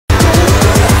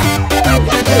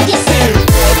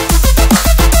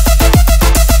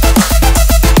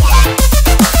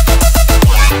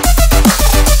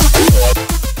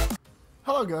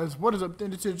What is up,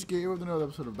 DangerousDaedric here with another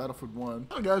episode of Battlefield 1.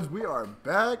 Hi guys, we are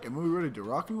back and we're ready to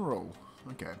rock and roll.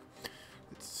 Okay,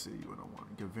 let's see what I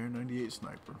want. Gewehr 98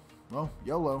 sniper. Well,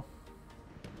 YOLO.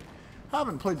 I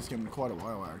haven't played this game in quite a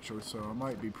while actually, so it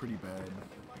might be pretty bad.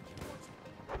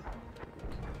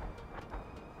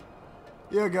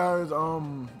 Yeah guys,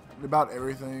 about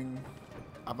everything.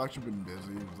 I've actually been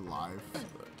busy with life.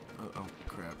 Oh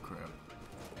crap.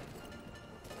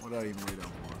 What did I even lay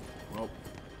down for? Well,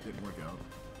 didn't work out.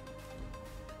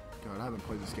 God, I haven't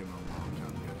played this game in a long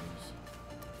time, guys.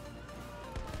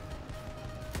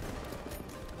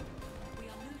 We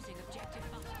are losing objective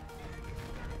Butter.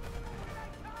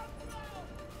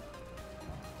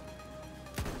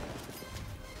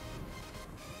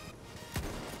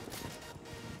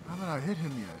 Haven't I hit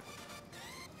him yet?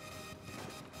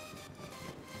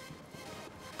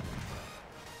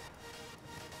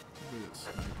 Look at this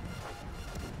sniper.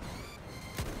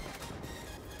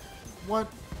 What?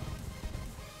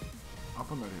 Up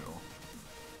on that hill.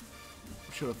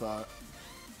 Should have thought.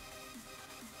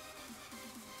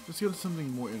 Let's get something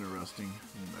more interesting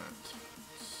than that.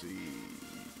 Let's see.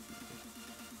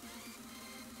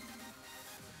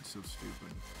 It's so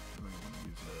stupid. I don't want to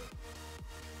use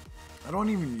that. I don't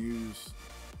even use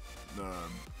the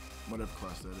whatever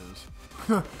class that is.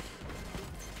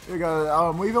 Yeah,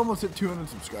 guys, we've almost hit 200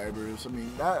 subscribers. I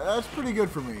mean, that's pretty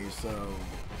good for me. So,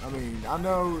 I mean, I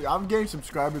know I'm getting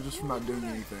subscribers just from not doing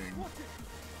anything.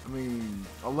 I mean,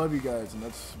 I love you guys, and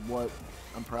that's what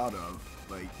I'm proud of.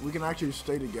 Like, we can actually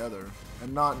stay together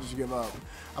and not just give up.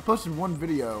 I posted one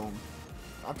video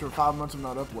after 5 months of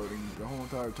not uploading the whole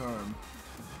entire time,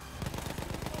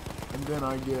 and then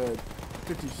I get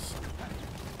 50.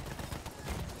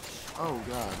 Oh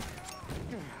God.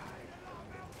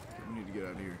 We need to get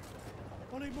out of here.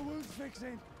 I need my wounds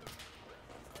fixing.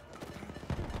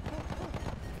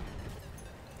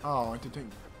 Oh, I did take.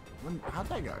 How'd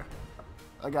that go?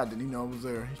 That guy didn't even know I was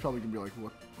there. He's probably gonna be like,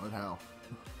 what how?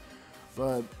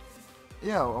 But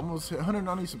yeah, almost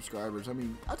 190 subscribers. I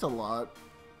mean, that's a lot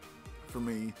for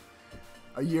me.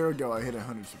 A year ago, I hit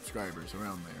 100 subscribers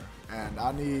around there, and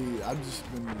I've just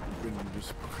been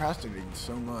procrastinating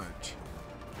so much.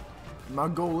 My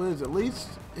goal is at least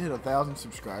hit 1,000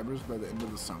 subscribers by the end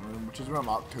of the summer, which is around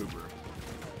October.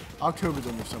 October's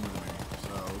end of summer to me.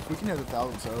 So if we can hit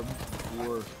 1,000 subs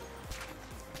before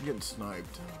I'm getting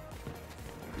sniped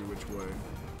every which way.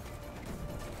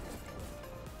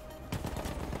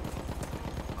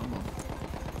 I'm on.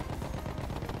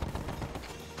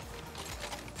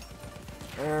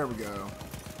 There we go.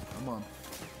 I'm on.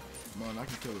 Come on, I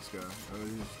can kill this guy.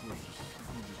 He's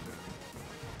just dead.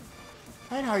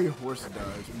 I hate how your horse dies.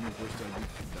 When your horse dies, you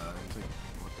can die. It's like,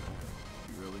 what the heck?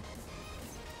 You really?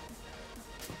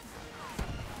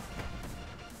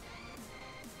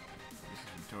 This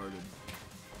is retarded.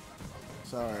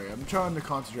 Sorry, I'm trying to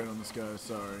concentrate on this guy.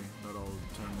 Sorry, not all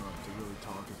the time not to really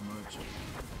talk as much.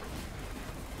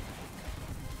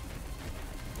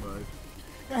 But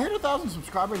yeah, I hit 1,000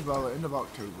 subscribers by the end of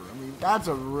October. I mean, that's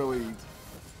a really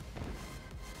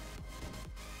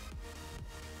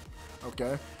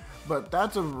okay. But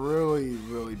that's a really,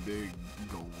 really big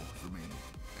goal for me.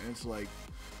 And it's like,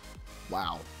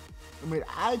 wow. I mean,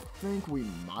 I think we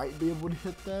might be able to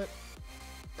hit that.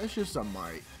 It's just a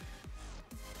might.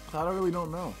 I really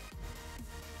don't know.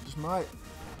 Just might.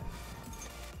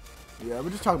 Yeah, we're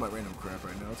just talking about random crap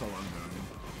right now. That's all I'm doing.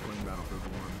 Playing Battlefield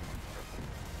 1.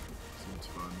 Seems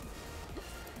fun.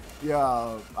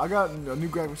 Yeah, I got a new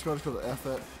graphics card called the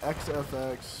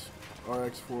XFX,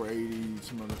 RX 480,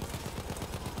 some other.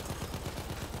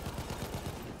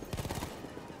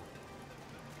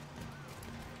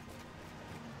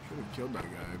 Should have killed that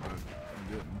guy, but I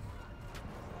didn't.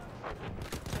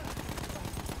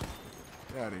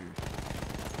 Get out of here.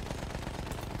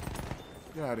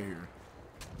 Get out of here.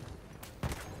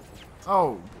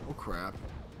 Oh crap.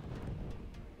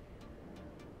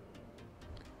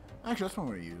 Actually, that's what I'm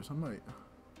going to use. I might.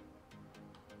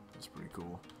 That's pretty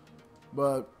cool.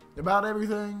 But about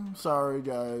everything, sorry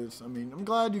guys. I mean, I'm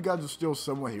glad you guys are still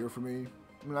somewhat here for me.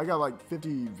 I mean, I got like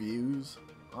 50 views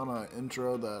on an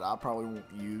intro that I probably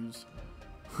won't use.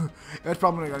 That's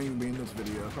probably not gonna even be in this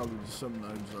video. It's probably just something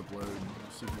I just upload.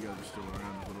 See if you guys are still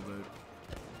around a little bit.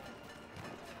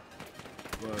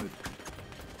 But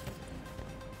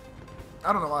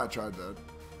I don't know why I tried that.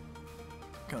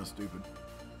 Kind of stupid.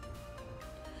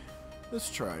 Let's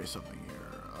try something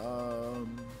here.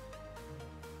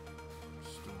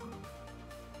 Storm.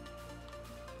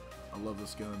 I love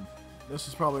this gun. This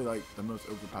is probably like the most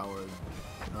overpowered.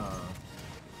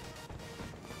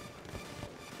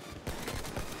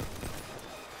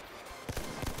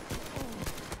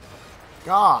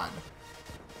 God.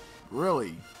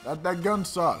 Really? That gun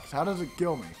sucks. How does it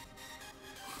kill me?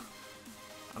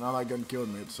 I know that gun killed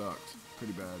me. It sucks.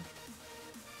 Pretty bad.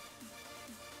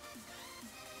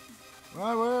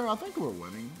 Well, I think we're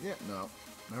winning. Yeah, no.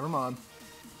 Never mind.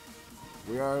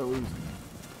 We are losing.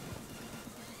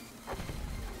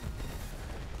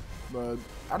 But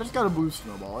I just got a blue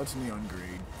snowball. It's neon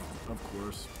green. Of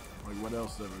course. Like, what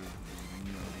else ever is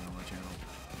neon green on my channel?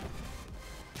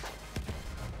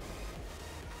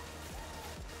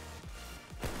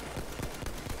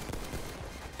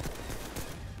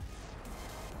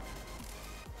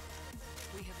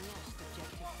 We have lost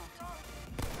objective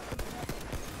button.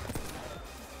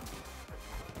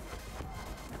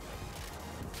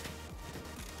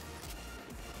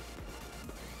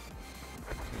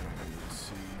 Let's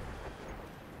see.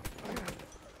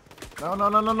 No, no,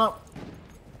 no, no, no.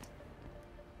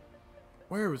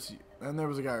 Where was he? And there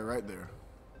was a guy right there.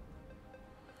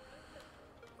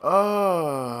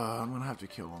 I'm gonna have to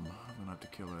kill him. I'm gonna have to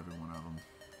kill every one of them.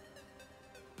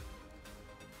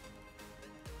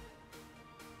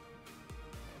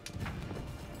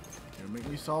 You're gonna make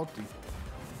me salty. You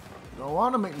don't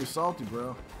want to make me salty,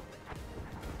 bro.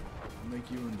 I'll make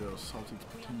you into a salty We are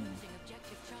potato. losing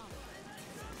objective Charlie.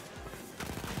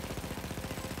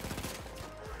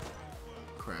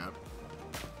 Crap.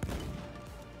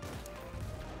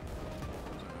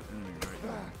 There's an enemy right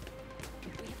there. We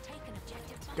have taken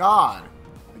objective button. God!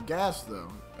 The gas, though.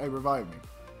 Hey, revive me.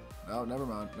 No, never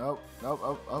mind. Nope. Nope.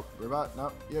 Oh, oh. Revive.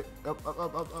 Nope. Yeah. Up, up,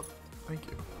 up, up, up. Thank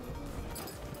you.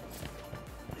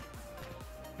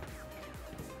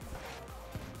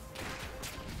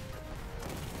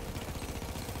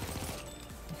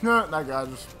 No, that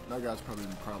guy's probably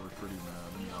pretty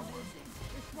mad. I'm not one.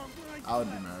 This one breaks I would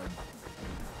be them. mad.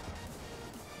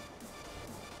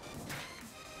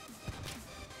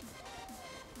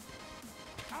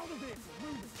 Out of the vehicle,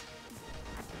 move it.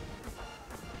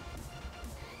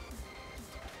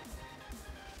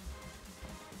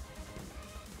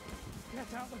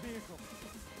 Get out the vehicle.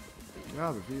 Get out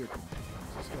of the vehicle.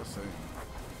 What's this guy saying?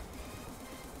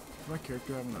 Is my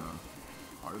character having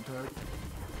a heart attack?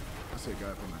 I say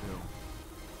guy from the hill.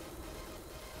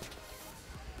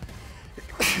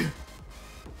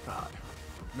 God.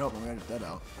 Nope, I'm gonna get that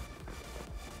out.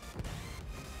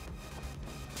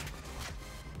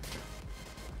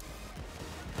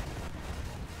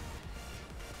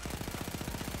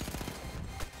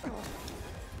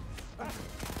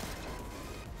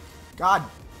 God.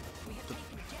 We have taken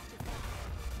objective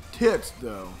button. Tits,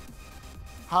 though.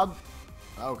 How?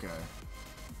 Okay.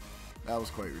 That was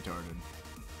quite retarded.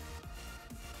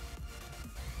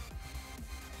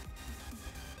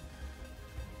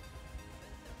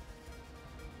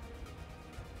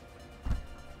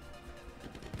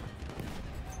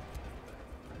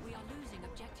 We are losing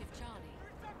objective Charlie.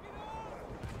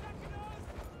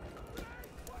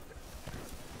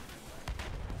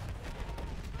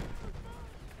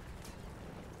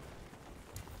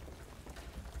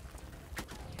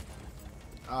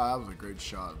 Ah, that was a great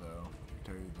shot, though. I can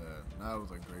tell you that. That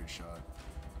was a great shot.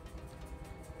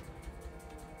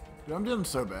 Dude, I'm doing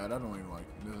so bad. I don't even like.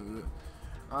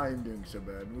 I am doing so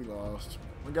bad. We lost.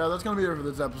 Well, guys, that's gonna be it for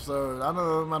this episode. I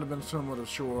know it might have been somewhat a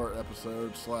short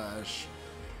episode slash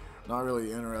not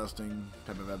really interesting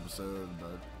type of episode,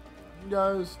 but you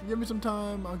guys, give me some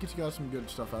time. I'll get you guys some good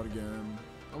stuff out again.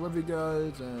 I love you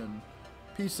guys, and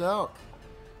peace out.